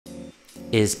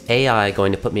Is AI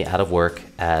going to put me out of work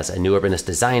as a new urbanist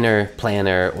designer,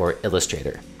 planner, or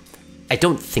illustrator? I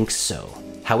don't think so.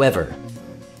 However,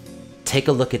 take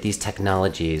a look at these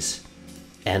technologies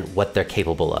and what they're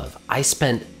capable of. I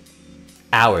spent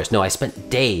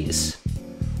days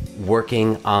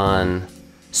working on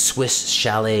Swiss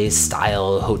chalet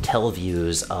style hotel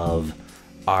views of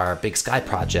our Big Sky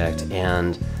project,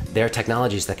 and there are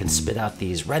technologies that can spit out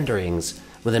these renderings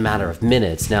within a matter of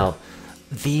minutes. Now,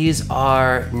 these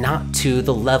are not to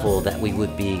the level that we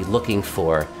would be looking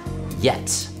for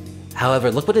yet.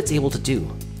 However, look what it's able to do.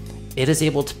 It is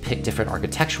able to pick different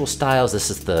architectural styles. This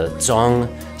is the Zong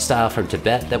style from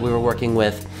Tibet that we were working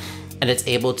with. And it's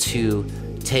able to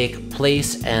take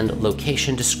place and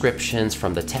location descriptions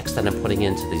from the text that I'm putting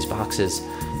into these boxes.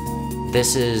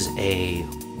 This is a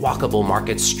walkable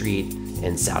market street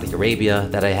in Saudi Arabia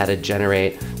that I had to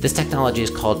generate. This technology is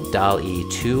called DALL-E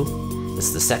 2. This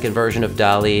is the second version of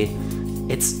DALL-E.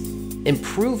 It's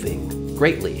improving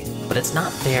greatly, but it's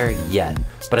not there yet.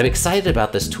 But I'm excited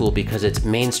about this tool because it's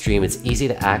mainstream, it's easy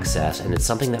to access, and it's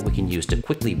something that we can use to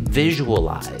quickly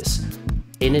visualize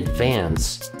in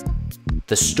advance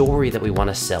the story that we want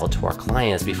to sell to our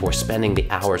clients before spending the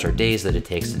hours or days that it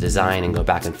takes to design and go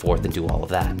back and forth and do all of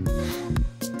that.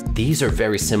 These are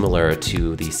very similar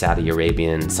to the Saudi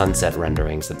Arabian sunset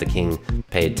renderings that the king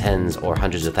paid tens or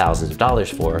hundreds of thousands of dollars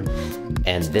for,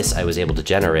 and this I was able to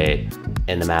generate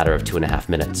in a matter of 2.5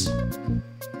 minutes.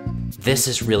 This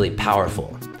is really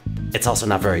powerful. It's also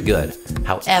not very good.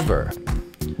 However,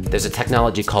 there's a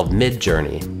technology called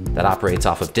Midjourney that operates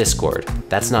off of Discord.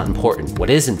 That's not important. What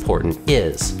is important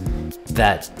is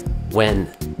that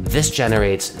when this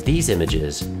generates these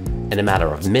images in a matter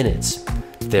of minutes,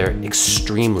 they're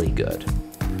extremely good.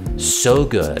 So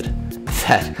good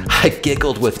that I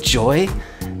giggled with joy,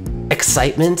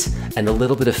 excitement, and a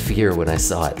little bit of fear when I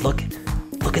saw it. Look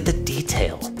at the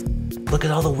detail. Look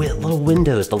at all the little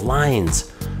windows, the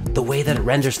lines, the way that it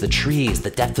renders the trees,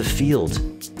 the depth of field.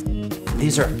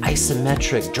 These are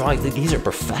isometric drawings. These are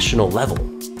professional level.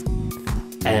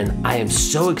 And I am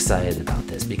so excited about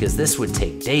this because this would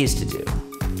take days to do.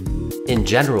 In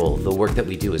general, the work that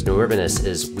we do as new urbanists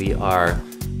is we are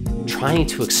trying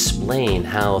to explain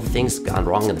how things have gone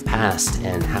wrong in the past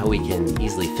and how we can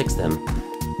easily fix them.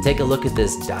 Take a look at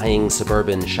this dying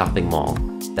suburban shopping mall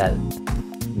that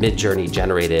Midjourney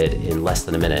generated in less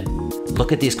than a minute.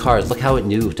 Look at these cars. Look how it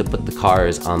knew to put the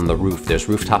cars on the roof. There's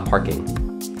rooftop parking.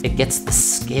 It gets the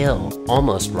scale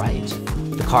almost right.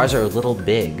 The cars are a little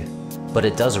big, but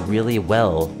it does really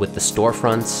well with the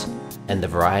storefronts and the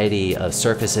variety of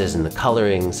surfaces and the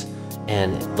colorings.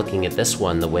 And looking at this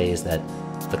one, the ways that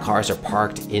the cars are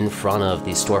parked in front of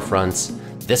these storefronts,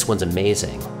 this one's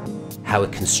amazing. How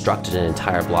it constructed an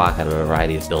entire block out of a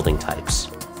variety of building types.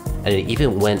 And it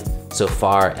even went so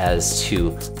far as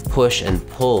to push and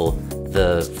pull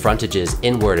the frontages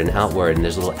inward and outward, and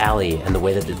there's a little alley, and the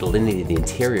way that they delineated the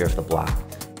interior of the block.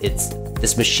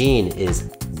 This machine is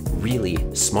really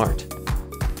smart.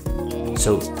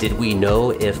 So did we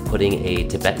know if putting a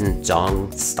Tibetan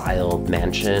Zong style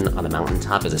mansion on a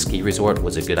mountaintop as a ski resort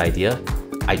was a good idea?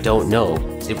 I don't know.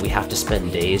 Did we have to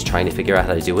spend days trying to figure out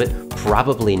how to do it?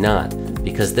 Probably not,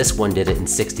 because this one did it in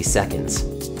 60 seconds.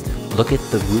 Look at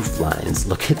the roof lines,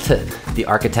 look at the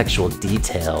architectural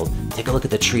detail, take a look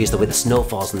at the trees, the way the snow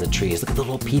falls on the trees, look at the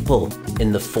little people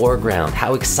in the foreground,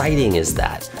 how exciting is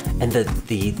that? And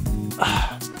the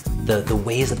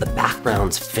ways that the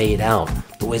backgrounds fade out,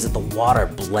 the ways that the water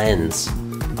blends.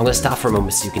 I'm gonna stop for a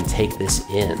moment so you can take this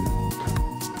in.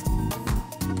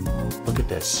 Look at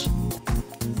this.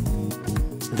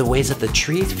 The ways that the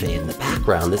trees fade in the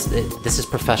background, this is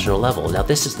professional level. Now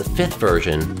this is the 5th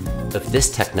version of this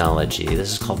technology.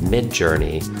 This is called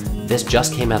Midjourney. This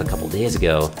just came out a couple days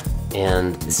ago,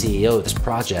 and the CEO of this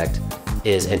project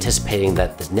is anticipating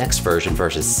that the next version,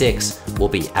 version 6, will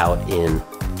be out in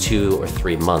 2 or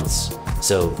 3 months.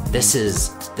 So this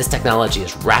technology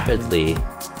is rapidly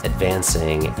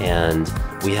advancing, and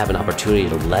we have an opportunity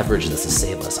to leverage this to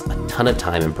save us a ton of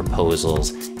time in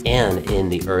proposals and in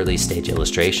the early stage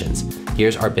illustrations.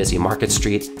 Here's our busy market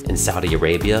street in Saudi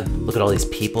Arabia. Look at all these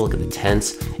people, look at the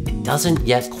tents. It doesn't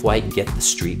yet quite get the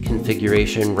street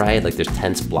configuration right, like there's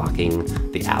tents blocking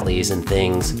the alleys and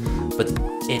things, but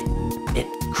it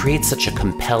creates such a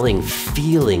compelling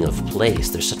feeling of place.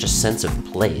 There's such a sense of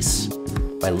place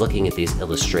by looking at these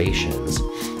illustrations.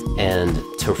 And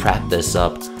to wrap this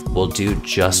up, we'll do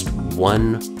just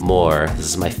one more. This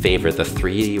is my favorite, the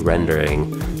 3D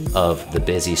rendering of the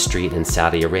busy street in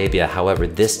Saudi Arabia. However,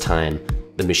 this time,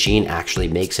 the machine actually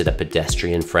makes it a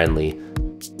pedestrian-friendly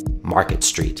market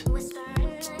street.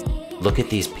 Look at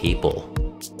these people.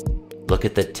 Look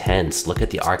at the tents, look at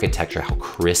the architecture, how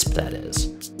crisp that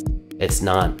is. It's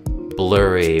not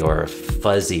blurry or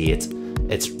fuzzy,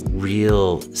 it's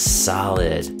real,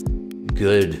 solid,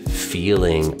 good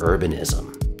feeling urbanism.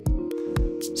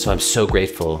 So I'm so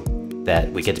grateful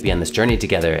that we get to be on this journey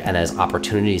together, and as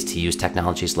opportunities to use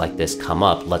technologies like this come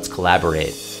up, let's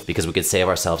collaborate, because we could save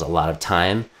ourselves a lot of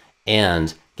time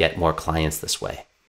and get more clients this way.